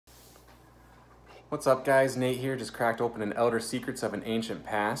What's up guys, Nate here. Just cracked open an Elder Secrets of an Ancient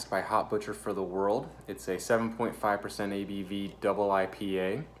Past by Hop Butcher for the World. It's a 7.5% ABV double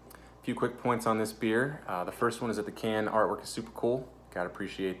IPA. A few quick points on this beer. The first one is that the can artwork is super cool. Gotta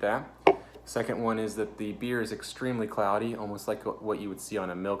appreciate that. Second one is that the beer is extremely cloudy, almost like what you would see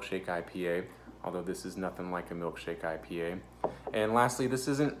on a milkshake IPA, although this is nothing like a milkshake IPA. And lastly, this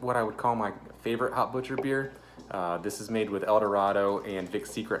isn't what I would call my favorite Hop Butcher beer. This is made with Eldorado and Vic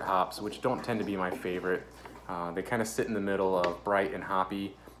Secret hops, which don't tend to be my favorite. They kind of sit in the middle of bright and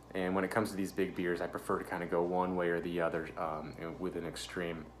hoppy, and when it comes to these big beers, I prefer to kind of go one way or the other with an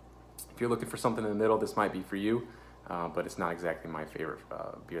extreme. If you're looking for something in the middle, this might be for you, but it's not exactly my favorite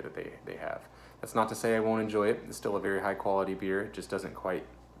beer that they have. That's not to say I won't enjoy it. It's still a very high quality beer. It just doesn't quite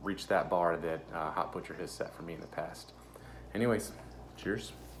reach that bar that Hop Butcher has set for me in the past. Anyways,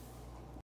 cheers.